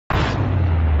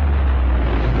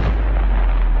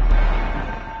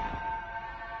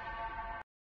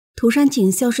涂山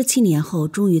璟消失7年后，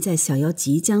终于在小夭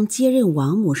即将接任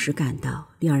王母时赶到，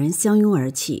两人相拥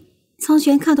而泣。苍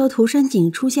玄看到涂山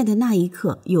璟出现的那一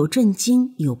刻，有震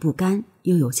惊，有不甘，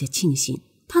又有些庆幸。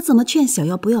他怎么劝小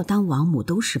夭不要当王母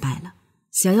都失败了，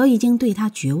小夭已经对他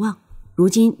绝望。如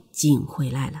今璟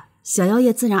回来了，小夭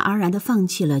也自然而然地放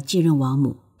弃了继任王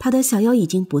母，他的小夭已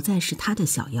经不再是他的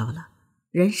小夭了。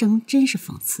人生真是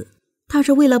讽刺。他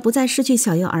是为了不再失去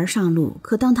小夭而上路，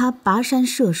可当他跋山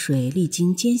涉水，历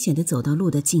经艰险地走到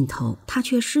路的尽头，他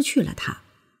却失去了他。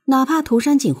哪怕涂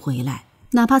山璟回来，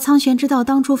哪怕苍玄知道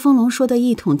当初风龙说的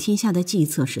一统天下的计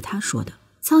策是他说的，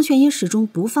苍玄也始终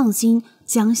不放心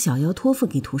将小夭托付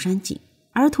给涂山璟。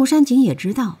而涂山璟也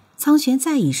知道苍玄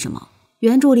在意什么。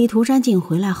原著里涂山璟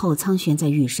回来后，苍玄在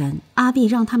玉山，阿碧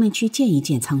让他们去见一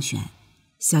见苍玄。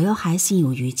小夭还心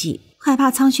有余悸，害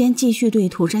怕苍玄继续对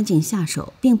涂山璟下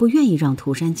手，并不愿意让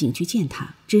涂山璟去见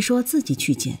他，只说自己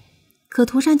去见。可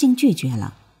涂山璟拒绝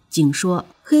了。璟说，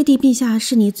黑帝陛下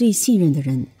是你最信任的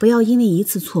人，不要因为一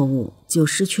次错误就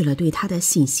失去了对他的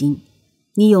信心。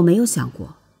你有没有想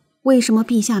过，为什么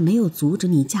陛下没有阻止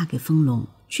你嫁给风龙，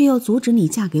却要阻止你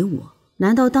嫁给我？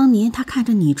难道当年他看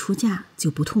着你出嫁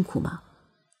就不痛苦吗？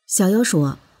小夭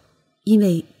说，因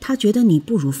为他觉得你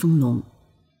不如风龙。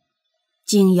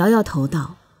璟摇摇头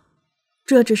道，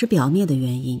这只是表面的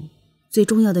原因，最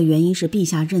重要的原因是陛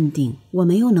下认定我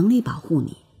没有能力保护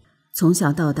你。从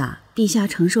小到大，陛下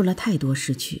承受了太多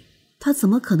失去，他怎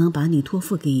么可能把你托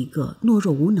付给一个懦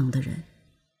弱无能的人？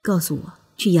告诉我，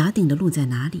去雅典的路在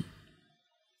哪里？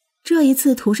这一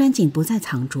次涂山璟不再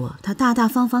藏拙，他大大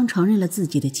方方承认了自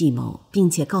己的计谋，并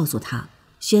且告诉他，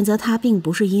选择他并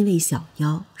不是因为小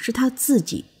夭，是他自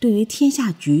己对于天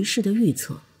下局势的预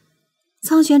测。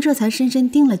苍玄这才深深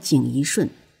盯了璟一瞬，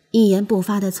一言不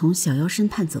发地从小夭身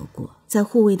畔走过，在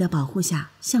护卫的保护下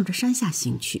向着山下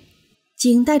行去。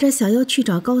璟带着小夭去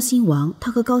找高辛王，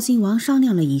他和高辛王商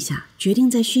量了一下，决定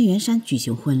在轩辕山举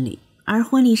行婚礼。而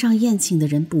婚礼上宴请的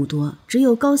人不多，只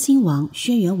有高辛王、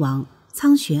轩辕王、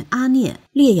苍玄、阿聂、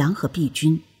烈阳和碧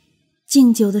君。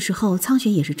敬酒的时候，苍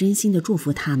玄也是真心的祝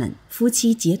福他们夫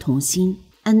妻结同心，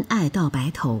恩爱到白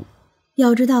头。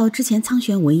要知道，之前苍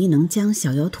玄唯一能将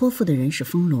小夭托付的人是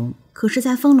风龙，可是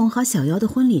在风龙和小夭的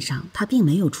婚礼上，他并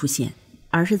没有出现，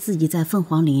而是自己在凤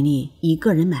凰林里一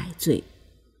个人买醉，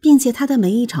并且他的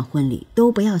每一场婚礼都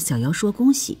不要小夭说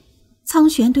恭喜。苍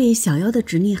玄对小夭的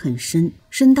执念很深，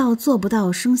深到做不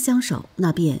到生相守，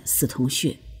那便死同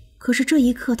穴。可是这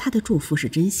一刻他的祝福是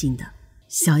真心的。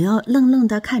小夭愣愣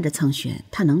地看着苍玄，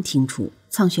他能听出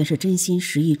苍玄是真心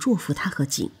实意祝福他和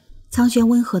璟。苍玄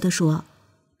温和地说，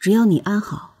只要你安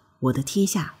好，我的天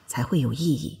下才会有意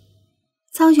义。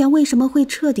苍玄为什么会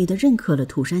彻底地认可了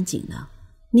涂山璟呢？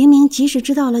明明即使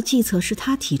知道了计策是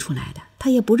他提出来的，他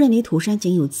也不认为涂山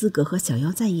璟有资格和小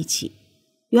夭在一起。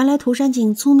原来涂山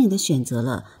璟聪明地选择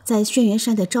了在轩辕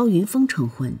山的朝云峰成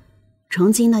婚。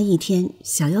成亲那一天，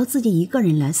小夭自己一个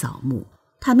人来扫墓，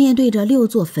他面对着6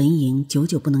座坟茔，久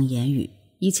久不能言语。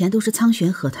以前都是苍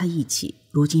玄和他一起，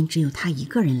如今只有他一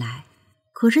个人来。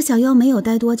可是小夭没有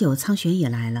待多久，苍玄也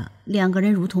来了，两个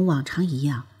人如同往常一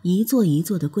样，一座一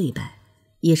座的跪拜。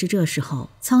也是这时候，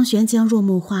苍玄将若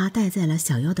木花戴在了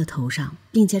小夭的头上，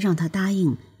并且让他答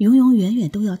应永永远远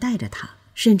都要带着他，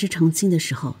甚至成亲的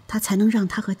时候，他才能让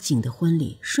他和璟的婚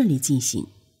礼顺利进行。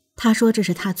他说这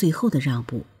是他最后的让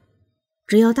步，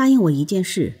只要答应我一件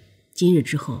事，今日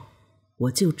之后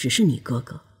我就只是你哥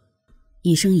哥，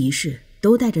一生一世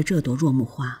都带着这朵若木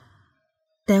花，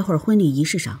待会儿婚礼仪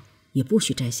式上也不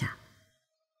许摘下。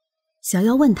小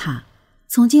夭问他，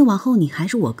从今往后你还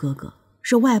是我哥哥，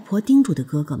是外婆叮嘱的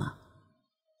哥哥吗？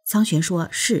苍玄说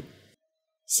是。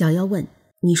小夭问，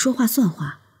你说话算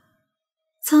话？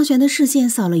苍玄的视线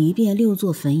扫了一遍6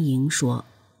座坟茔，说，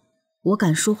我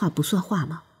敢说话不算话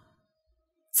吗？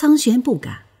苍玄不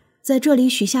敢，在这里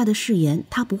许下的誓言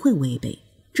他不会违背。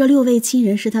这6位亲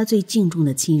人是他最敬重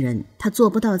的亲人，他做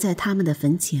不到在他们的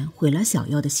坟前毁了小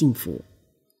夭的幸福。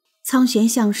苍玄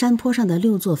向山坡上的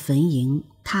6座坟茔，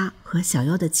他和小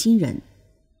夭的亲人。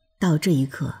到这一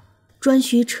刻，颛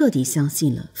顼彻底相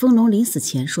信了风龙临死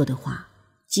前说的话。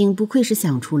璟不愧是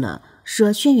想出了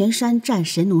舍轩辕山战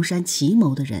神农山奇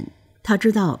谋的人，他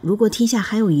知道如果天下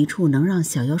还有一处能让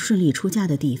小夭顺利出家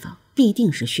的地方，必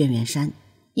定是轩辕山，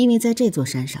因为在这座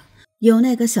山上有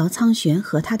那个小苍玄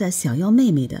和他的小夭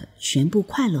妹妹的全部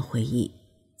快乐回忆。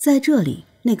在这里，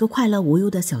那个快乐无忧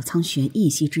的小苍玄一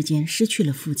夕之间失去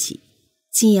了父亲，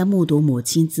亲眼目睹母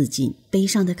亲自尽，悲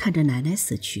伤地看着奶奶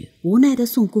死去，无奈地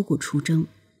送姑姑出征。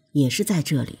也是在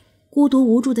这里，孤独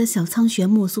无助的小苍玄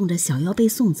目送着小夭被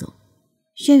送走。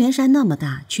轩辕山那么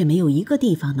大，却没有一个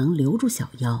地方能留住小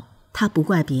夭。他不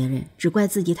怪别人，只怪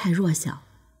自己太弱小。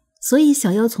所以小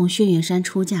夭从轩辕山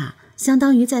出嫁，相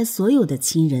当于在所有的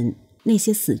亲人，那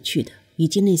些死去的以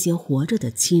及那些活着的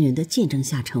亲人的见证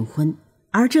下成婚。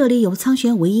而这里有苍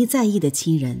玄唯一在意的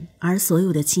亲人，而所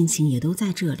有的亲情也都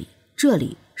在这里，这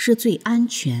里是最安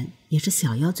全，也是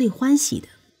小夭最欢喜的。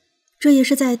这也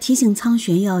是在提醒苍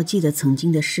玄要记得曾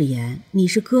经的誓言，你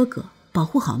是哥哥，保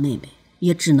护好妹妹，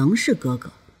也只能是哥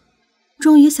哥。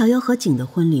终于小夭和景的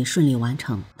婚礼顺利完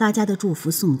成，大家的祝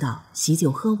福送到，喜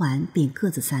酒喝完便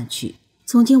各自散去。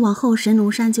从今往后，神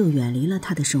农山就远离了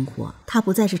他的生活，他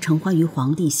不再是承欢于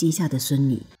皇帝膝下的孙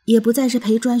女，也不再是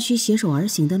陪颛顼携手而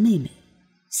行的妹妹。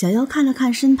小夭看了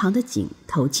看身旁的景，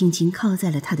头轻轻靠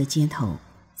在了他的肩头。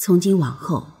从今往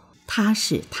后，她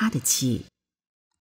是他的妻。